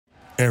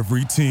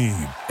Every team,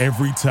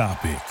 every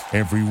topic,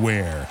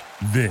 everywhere.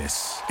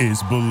 This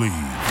is Believe.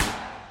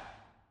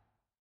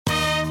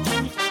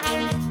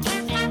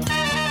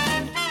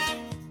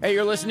 Hey,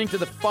 you're listening to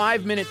the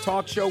 5-Minute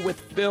Talk Show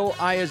with Phil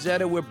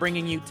Iazetta. We're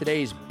bringing you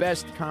today's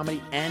best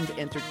comedy and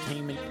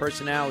entertainment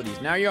personalities.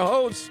 Now your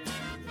host,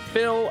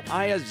 Phil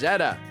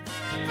Iazetta.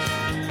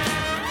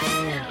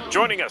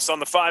 Joining us on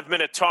the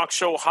 5-Minute Talk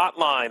Show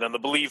hotline on the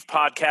Believe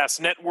Podcast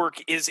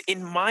Network is,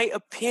 in my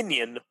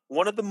opinion,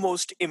 one of the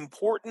most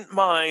important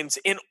minds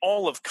in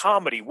all of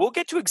comedy. We'll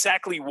get to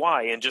exactly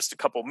why in just a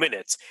couple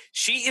minutes.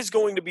 She is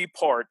going to be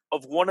part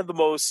of one of the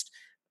most,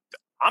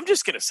 I'm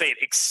just going to say it,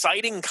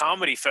 exciting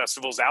comedy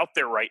festivals out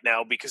there right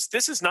now, because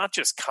this is not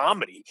just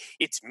comedy.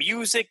 It's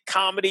music,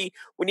 comedy.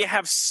 When you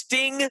have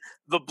Sting,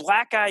 the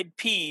Black Eyed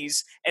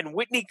Peas, and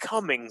Whitney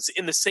Cummings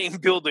in the same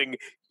building,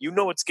 you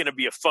know it's going to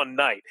be a fun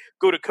night.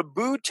 Go to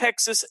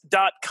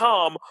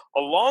KabooTexas.com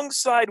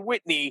alongside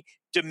Whitney,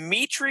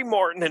 Dimitri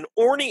Martin, and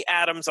Orny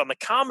Adams on the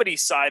comedy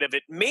side of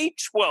it, May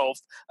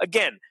 12th.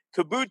 Again,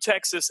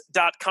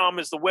 KabooTexas.com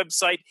is the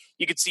website.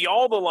 You can see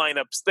all the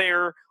lineups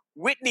there.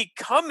 Whitney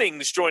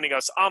Cummings joining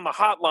us on the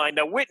hotline.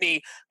 Now,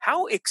 Whitney,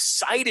 how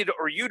excited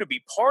are you to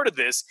be part of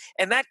this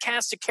and that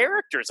cast of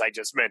characters I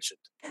just mentioned?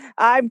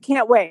 I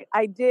can't wait.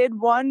 I did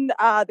the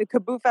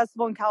Kaboo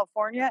Festival in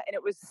California, and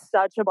it was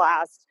such a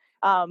blast.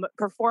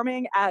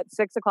 Performing at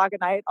 6 o'clock at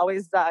night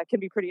always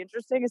can be pretty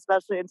interesting,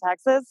 especially in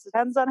Texas.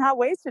 Depends on how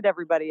wasted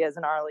everybody is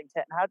in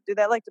Arlington. How do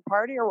they like to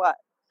party or what?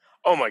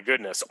 Oh, my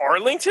goodness.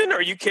 Arlington?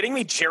 Are you kidding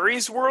me?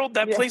 Jerry's World?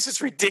 That place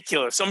is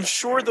ridiculous. I'm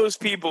sure those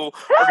people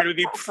are going to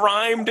be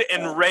primed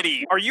and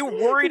ready. Are you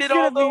worried at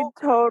all, though? It's going to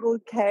be total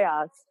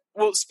chaos.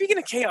 Well, speaking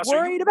of chaos,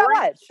 worried about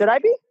what? Should I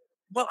be?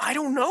 Well, I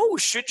don't know.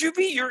 Should you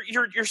be?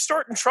 You're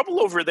starting trouble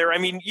over there. I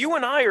mean, you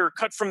and I are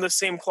cut from the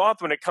same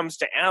cloth when it comes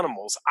to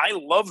animals. I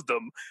love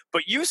them,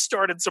 but you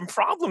started some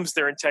problems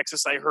there in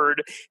Texas, I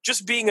heard,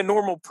 just being a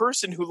normal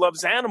person who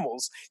loves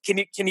animals. Can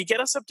you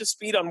get us up to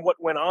speed on what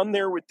went on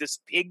there with this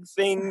pig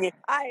thing?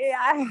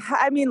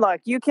 I mean,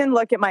 look, you can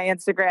look at my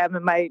Instagram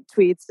and my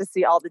tweets to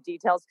see all the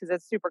details because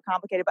it's super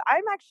complicated, but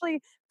I'm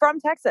actually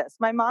from Texas.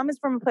 My mom is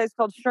from a place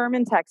called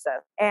Sherman,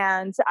 Texas,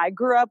 and I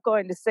grew up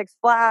going to Six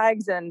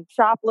Flags and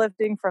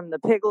shoplifting from the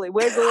Piggly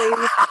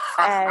Wiggly.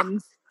 And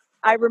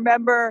I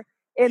remember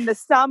in the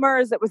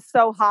summers, it was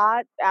so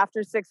hot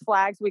after Six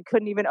Flags, we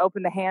couldn't even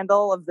open the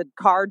handle of the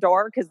car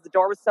door because the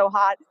door was so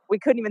hot. We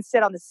couldn't even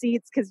sit on the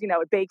seats because,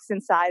 it bakes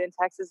inside in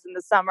Texas in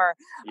the summer.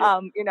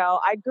 Yep.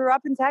 I grew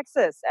up in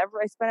Texas. I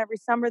spent every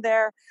summer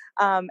there.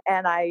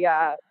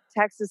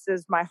 Texas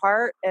is my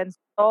heart and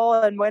soul.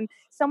 And when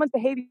someone's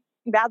behaving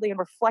badly and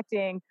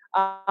reflecting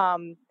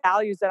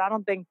values that I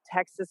don't think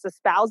Texas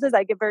espouses,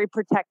 I get very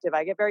protective.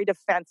 I get very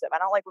defensive. I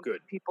don't like when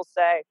people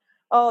say,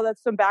 "Oh,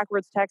 that's some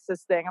backwards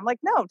Texas thing." I'm like,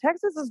 no,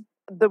 Texas is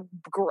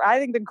I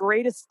think the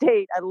greatest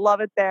state. I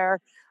love it there.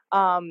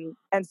 And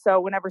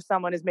so whenever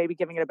someone is maybe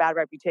giving it a bad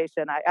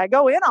reputation, I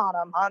go in on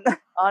them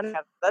on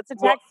them. That's a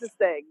Texas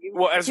thing.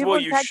 People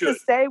in Texas should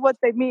say what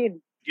they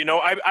mean.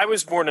 I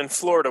was born in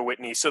Florida,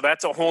 Whitney, so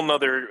that's a whole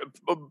nother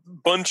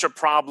bunch of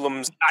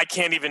problems. I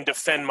can't even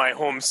defend my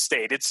home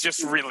state. It's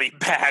just really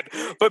bad.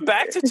 But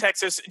back to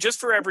Texas, just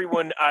for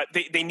everyone,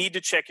 they need to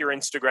check your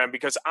Instagram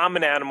because I'm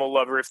an animal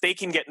lover. If they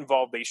can get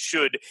involved, they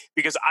should,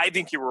 because I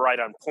think you were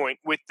right on point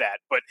with that.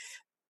 But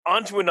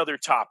on to another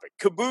topic,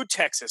 Kaboo,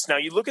 Texas. Now,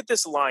 you look at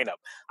this lineup.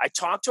 I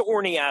talked to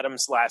Orny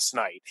Adams last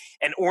night,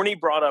 and Orny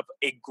brought up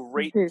a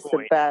great point. He's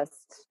the best.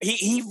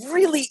 He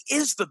really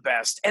is the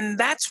best, and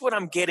that's what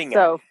I'm getting at.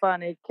 So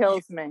funny.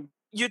 Kills me.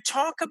 You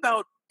talk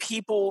about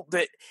people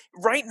that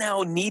right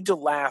now need to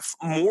laugh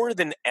more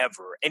than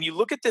ever. And you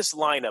look at this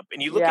lineup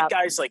and you look at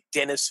guys like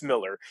Dennis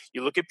Miller,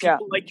 you look at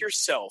people like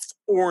yourself,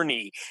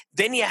 Orny,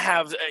 then you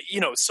have,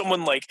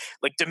 someone like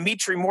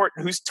Dimitri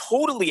Martin, who's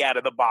totally out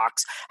of the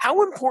box.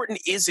 How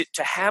important is it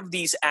to have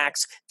these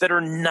acts that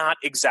are not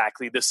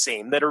exactly the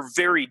same, that are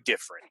very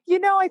different?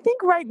 I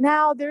think right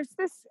now there's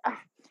this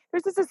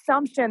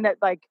assumption that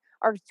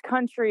our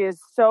country is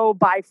so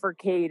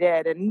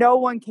bifurcated and no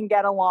one can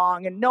get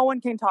along and no one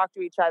can talk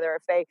to each other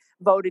if they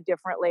voted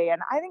differently.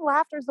 And I think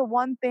laughter is the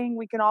one thing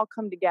we can all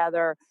come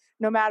together,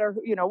 no matter,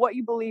 what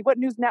you believe, what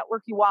news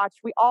network you watch.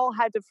 We all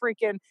had to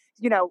freaking,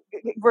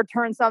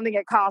 return something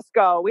at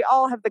Costco. We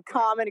all have the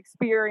common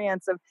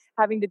experience of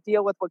having to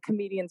deal with what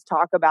comedians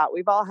talk about.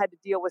 We've all had to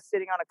deal with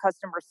sitting on a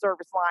customer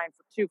service line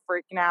for 2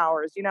 freaking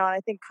hours, and I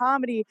think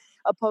comedy,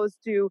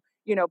 opposed to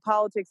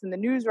politics and the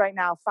news right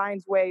now,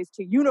 finds ways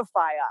to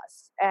unify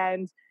us,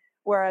 and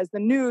whereas the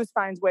news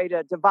finds way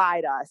to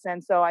divide us.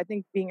 And so I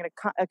think being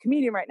a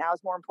comedian right now is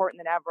more important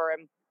than ever,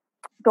 and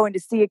going to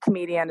see a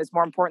comedian is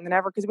more important than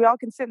ever, because we all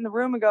can sit in the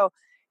room and go,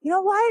 you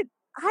know what?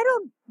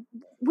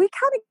 We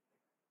kind of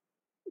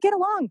get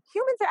along.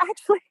 Humans are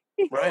actually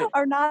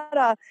are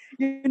not,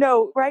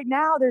 right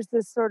now there's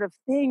this sort of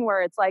thing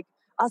where it's like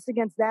us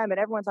against them and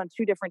everyone's on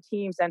two different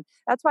teams. And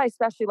that's why,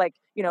 especially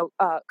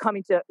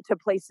coming to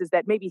places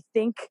that maybe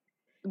think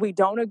we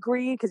don't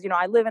agree because,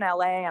 I live in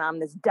LA and I'm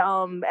this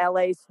dumb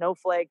LA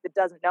snowflake that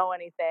doesn't know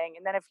anything.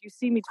 And then if you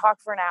see me talk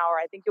for an hour,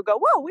 I think you'll go,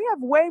 whoa, we have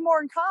way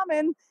more in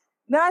common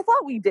than I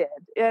thought we did.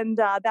 And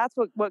that's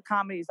what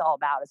comedy is all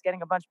about, is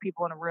getting a bunch of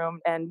people in a room,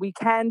 and we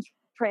can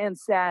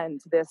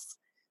transcend this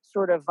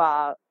sort of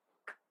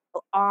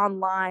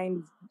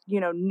online,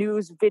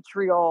 news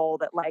vitriol,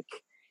 that like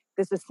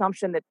this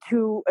assumption that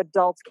two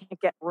adults can't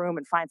get room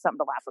and find something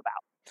to laugh about.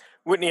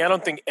 Whitney, I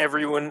don't think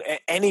anyone,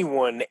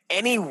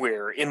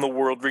 anywhere in the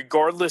world,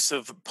 regardless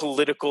of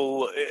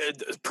political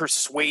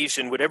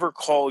persuasion, would ever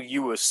call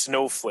you a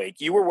snowflake.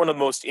 You are one of the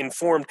most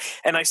informed,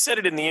 and I said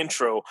it in the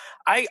intro,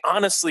 I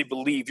honestly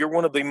believe you're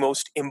one of the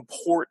most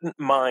important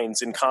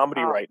minds in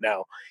comedy right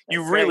now.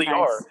 You really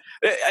are.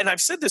 And I've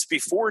said this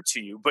before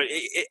to you, but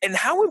and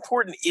how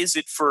important is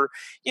it for,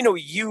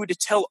 you to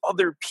tell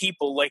other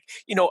people, like,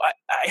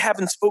 I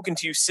haven't spoken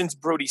to you since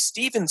Brody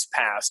Stevens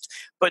passed,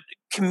 but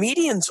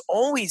comedians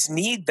always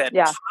need that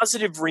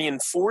positive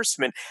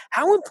reinforcement.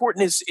 How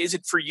important is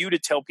it for you to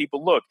tell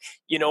people, look,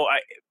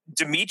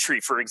 Dimitri,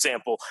 for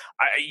example,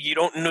 you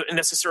don't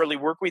necessarily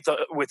work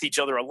with each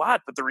other a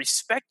lot, but the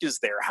respect is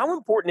there. How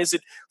important is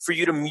it for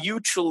you to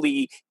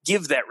mutually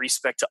give that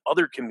respect to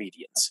other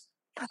comedians?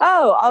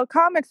 Oh,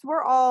 comics,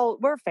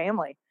 we're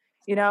family,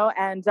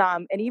 and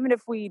even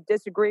if we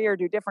disagree or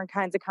do different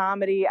kinds of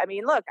comedy, I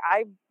mean, look,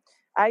 I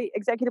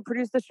executive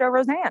produced the show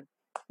Roseanne,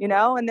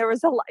 and there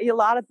was a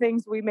lot of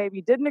things we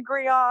maybe didn't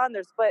agree on.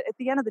 But at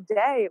the end of the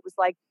day, it was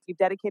like, you've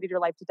dedicated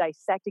your life to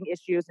dissecting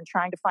issues and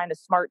trying to find a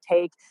smart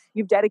take.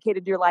 You've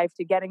dedicated your life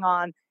to getting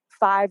on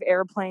 5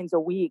 airplanes a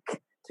week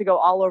to go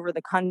all over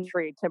the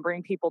country to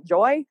bring people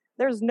joy.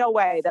 There's no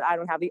way that I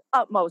don't have the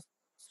utmost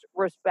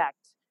respect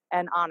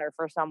and honor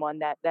for someone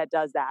that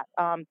does that.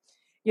 And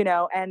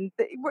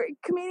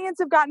comedians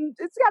have gotten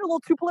a little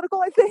too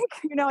political, I think.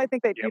 I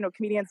think that,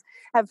 comedians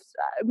have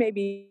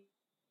maybe,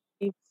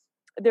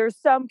 there's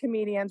some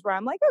comedians where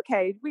I'm like,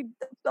 okay,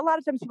 a lot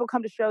of times people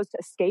come to shows to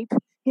escape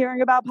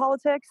hearing about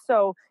politics.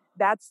 So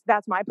that's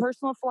my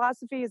personal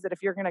philosophy, is that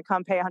if you're going to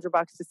come pay $100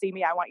 to see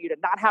me, I want you to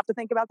not have to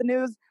think about the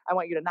news. I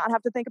want you to not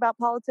have to think about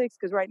politics,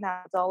 because right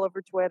now it's all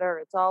over Twitter,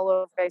 it's all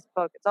over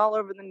Facebook, it's all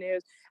over the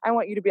news. I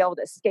want you to be able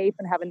to escape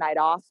and have a night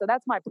off. So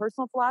that's my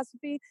personal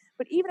philosophy.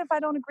 But even if I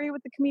don't agree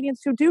with the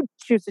comedians who do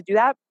choose to do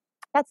that,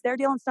 that's their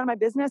deal and it's none of my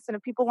business. And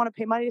if people want to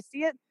pay money to see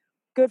it,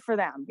 good for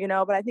them,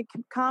 But I think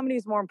comedy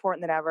is more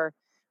important than ever.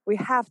 We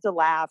have to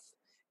laugh.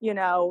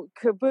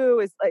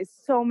 KAABOO is like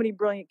so many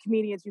brilliant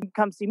comedians. You can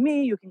come see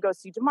me, you can go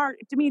see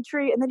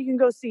Dimitri, and then you can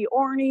go see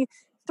Orny.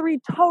 3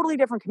 totally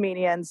different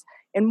comedians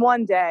in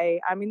one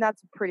day. I mean,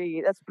 that's a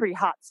pretty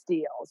hot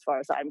steal as far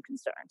as I'm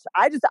concerned.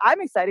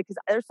 I'm excited because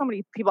there's so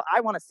many people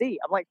I want to see.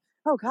 I'm like,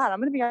 oh God, I'm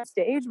going to be on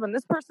stage when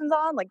this person's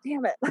on. Like,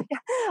 damn it.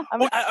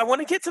 I want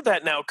to get to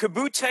that now.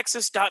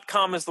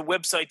 KAABOOTexas.com is the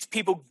website.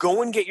 People,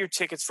 go and get your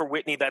tickets for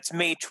Whitney. That's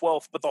May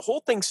 12th, but the whole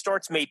thing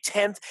starts May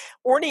 10th.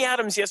 Orny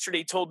Adams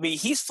yesterday told me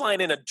he's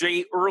flying in a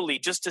day early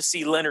just to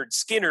see Leonard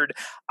Skinnard.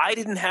 I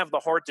didn't have the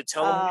heart to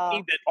tell him,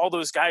 Whitney, that all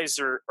those guys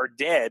are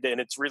dead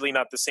and it's really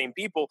not the same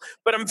people,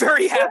 but I'm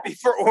very happy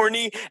for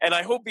Orny and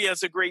I hope he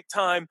has a great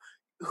time.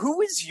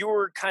 Who is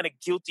your kind of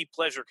guilty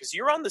pleasure? Because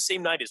you're on the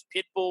same night as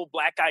Pitbull,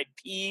 Black Eyed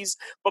Peas,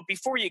 but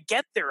before you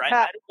get there, I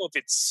don't know if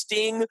it's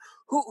Sting.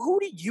 Who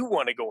do you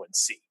want to go and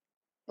see?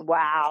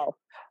 Wow.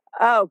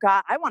 Oh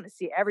God, I want to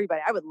see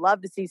everybody. I would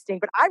love to see Sting,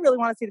 but I really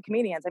want to see the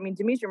comedians. I mean,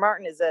 Demetri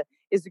Martin is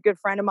a good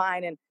friend of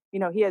mine, and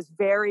he has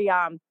very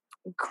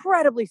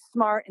incredibly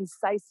smart,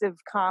 incisive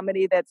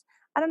comedy that's,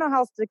 I don't know how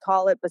else to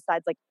call it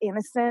besides like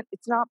innocent.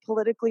 It's not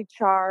politically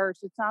charged.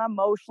 It's not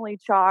emotionally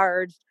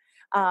charged.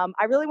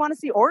 I really want to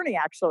see Orny,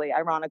 actually,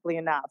 ironically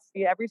enough.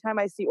 Every time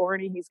I see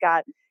Orny, he's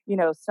got,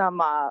 some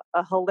a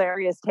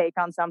hilarious take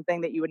on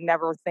something that you would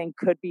never think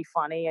could be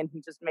funny, and he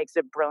just makes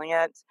it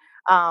brilliant.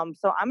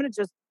 So I'm going to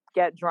just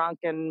get drunk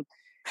and,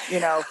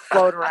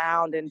 float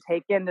around and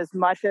take in as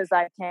much as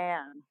I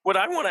can. What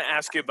I want to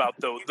ask you about,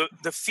 though,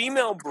 the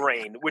Female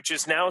Brain, which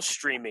is now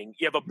streaming,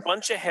 you have a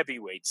bunch of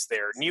heavyweights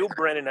there. Neil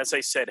Brennan, as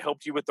I said,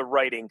 helped you with the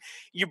writing.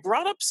 You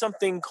brought up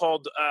something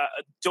called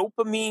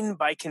dopamine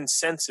by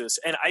consensus,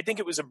 and I think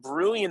it was a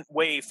brilliant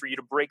way for you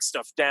to break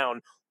stuff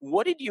down.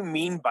 What did you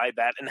mean by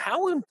that, and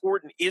how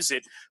important is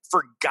it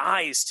for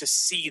guys to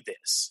see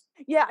this?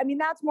 Yeah, I mean,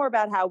 that's more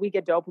about how we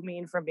get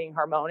dopamine from being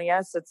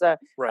harmonious. It's a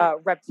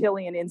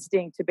reptilian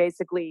instinct to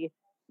basically,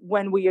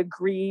 when we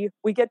agree,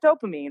 we get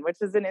dopamine, which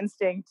is an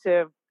instinct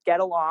to get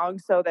along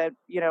so that,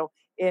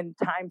 in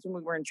times when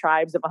we were in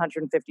tribes of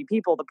 150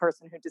 people, the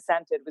person who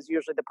dissented was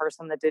usually the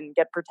person that didn't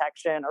get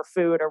protection or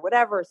food or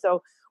whatever.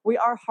 So we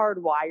are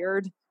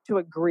hardwired to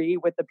agree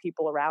with the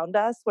people around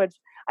us, which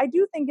I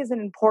do think is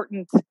an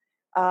important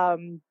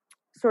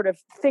sort of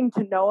thing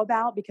to know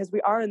about, because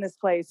we are in this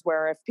place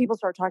where if people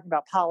start talking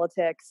about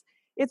politics,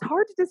 it's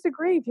hard to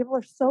disagree. People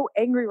are so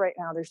angry right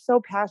now. They're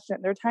so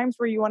passionate. There are times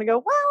where you want to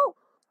go, well,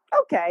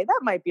 okay, that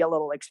might be a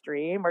little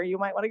extreme. Or you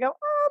might want to go,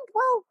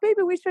 well,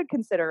 maybe we should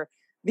consider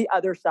the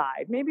other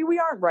side. Maybe we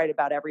aren't right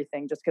about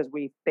everything just because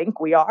we think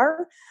we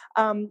are.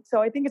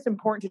 So I think it's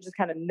important to just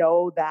kind of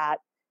know that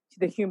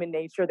the human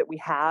nature that we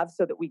have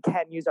so that we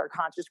can use our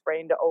conscious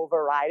brain to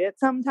override it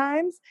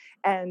sometimes.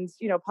 And,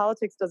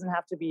 politics doesn't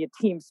have to be a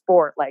team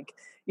sport like,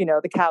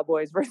 the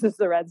Cowboys versus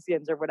the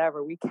Redskins or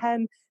whatever. We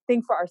can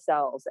think for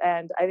ourselves.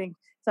 And I think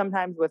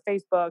sometimes with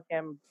Facebook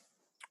and,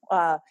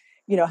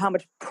 how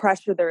much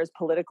pressure there is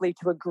politically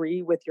to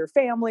agree with your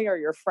family or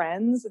your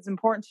friends, it's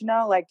important to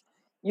know, like,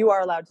 you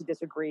are allowed to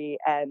disagree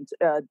and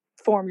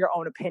form your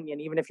own opinion,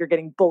 even if you're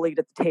getting bullied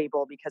at the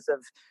table because of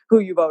who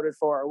you voted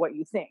for or what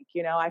you think.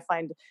 I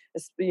find,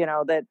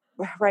 that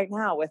right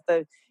now with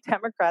the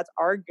Democrats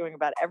arguing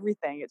about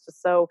everything, it's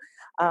just so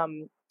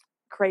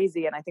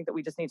crazy. And I think that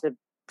we just need to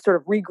sort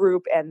of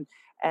regroup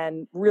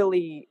and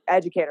really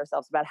educate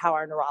ourselves about how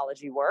our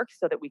neurology works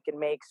so that we can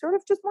make sort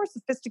of just more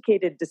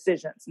sophisticated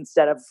decisions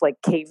instead of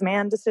like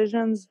caveman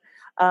decisions.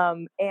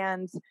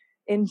 And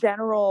in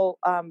general,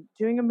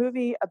 doing a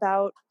movie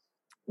about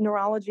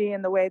neurology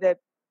and the way that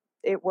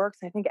it works,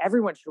 I think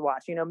everyone should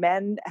watch.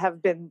 Men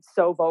have been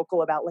so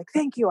vocal about like,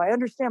 thank you, I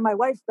understand my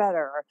wife better.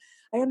 Or,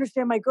 I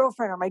understand my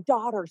girlfriend or my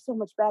daughter so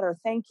much better.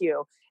 Thank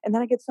you. And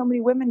then I get so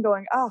many women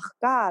going, oh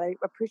God, I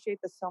appreciate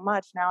this so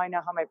much. Now I know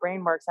how my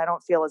brain works. I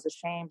don't feel as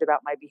ashamed about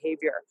my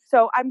behavior.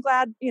 So I'm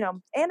glad,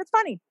 and it's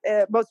funny,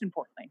 most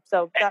importantly.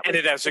 So and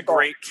it has a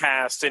great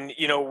cast. And,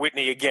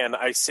 Whitney, again,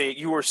 I say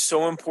you are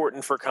so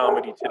important for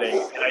comedy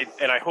today.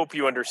 And I hope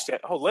you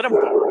understand. Oh, let them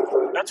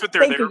bark. That's what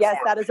they're there for. Yes,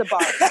 that is a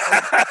bark.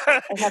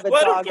 I have a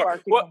dog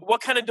barking. What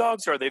kind of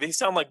dogs are they? They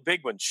sound like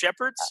big ones.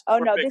 Shepherds? Oh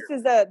no, this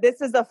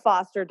is a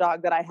foster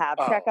dog that I have.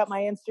 Check out my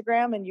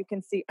Instagram and you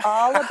can see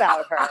all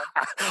about her.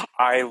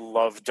 I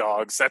love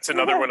dogs. That's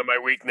another one of my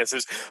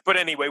weaknesses. But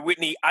anyway,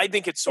 Whitney, I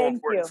think it's so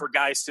important for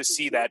guys to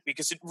see that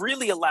because it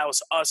really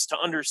allows us to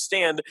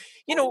understand,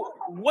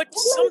 what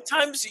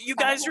sometimes you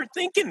guys are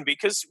thinking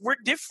because we're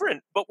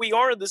different, but we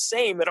are the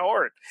same at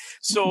heart.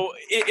 So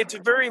it's a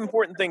very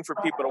important thing for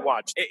people to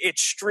watch.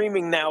 It's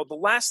streaming now. The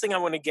last thing I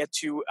want to get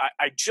to,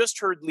 I just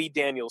heard Lee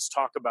Daniels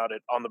talk about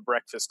it on The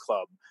Breakfast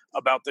Club,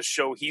 about the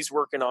show he's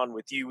working on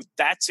with you.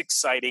 That's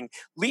exciting.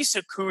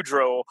 Lisa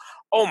Kudrow,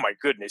 oh my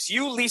goodness.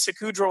 You, Lisa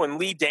Kudrow, and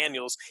Lee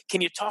Daniels,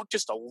 can you talk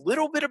just a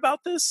little bit about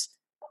this?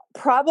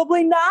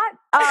 Probably not,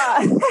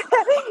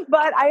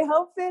 but I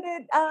hope that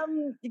it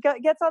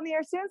gets on the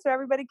air soon so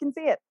everybody can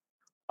see it.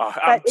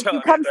 But if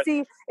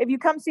you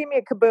come see me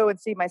at Kaboo and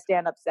see my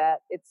stand-up set,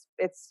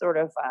 it's sort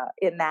of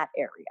in that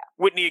area.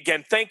 Whitney,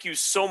 again, thank you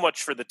so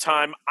much for the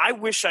time. I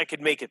wish I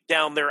could make it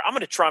down there. I'm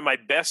going to try my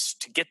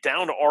best to get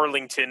down to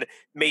Arlington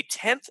May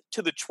 10th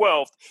to the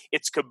 12th.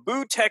 It's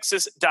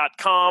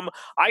KabooTexas.com.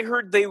 I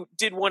heard they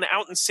did one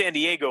out in San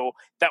Diego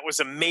that was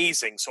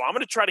amazing. So I'm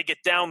going to try to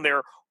get down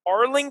there.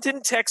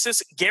 Arlington,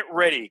 Texas, get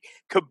ready.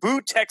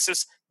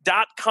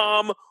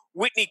 KabooTexas.com.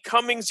 Whitney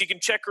Cummings, you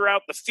can check her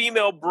out, The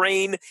Female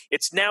Brain.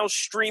 It's now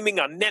streaming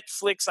on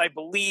Netflix, I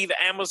believe,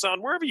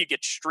 Amazon, wherever you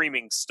get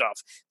streaming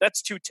stuff.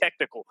 That's too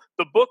technical.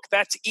 The book,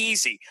 that's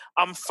easy.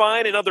 I'm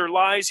Fine and Other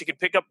Lies. You can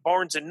pick up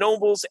Barnes &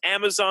 Nobles,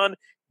 Amazon.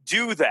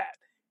 Do that.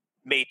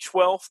 May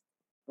 12th.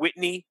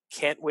 Whitney,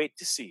 can't wait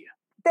to see you.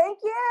 Thank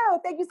you.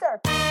 Thank you, sir.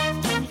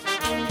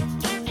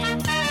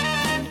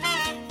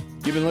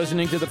 You've been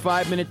listening to the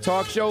 5-Minute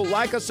Talk Show.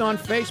 Like us on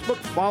Facebook,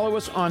 follow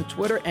us on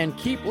Twitter, and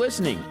keep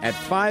listening at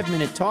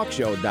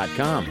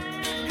 5minutetalkshow.com.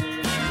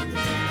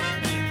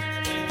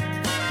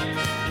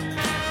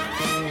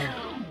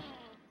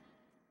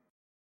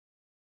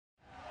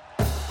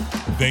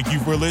 Thank you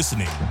for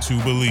listening to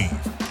Believe.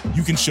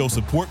 You can show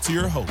support to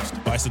your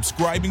host by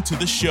subscribing to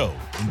the show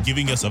and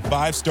giving us a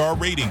 5-star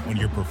rating on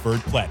your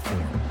preferred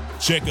platform.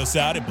 Check us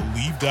out at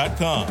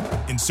Believe.com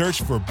and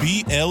search for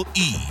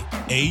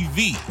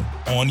BLEAV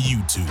on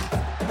YouTube.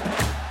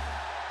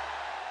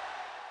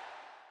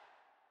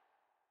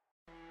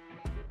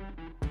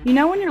 You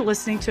know when you're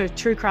listening to a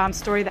true crime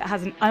story that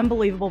has an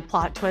unbelievable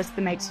plot twist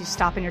that makes you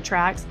stop in your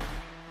tracks?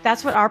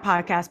 That's what our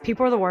podcast,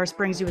 People Are the Worst,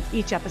 brings you with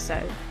each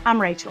episode.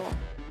 I'm Rachel.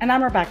 And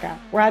I'm Rebecca.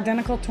 We're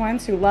identical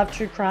twins who love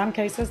true crime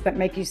cases that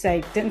make you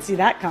say, didn't see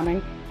that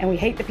coming, and we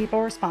hate the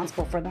people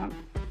responsible for them.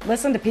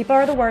 Listen to People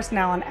Are the Worst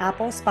now on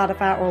Apple,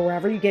 Spotify, or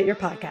wherever you get your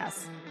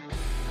podcasts.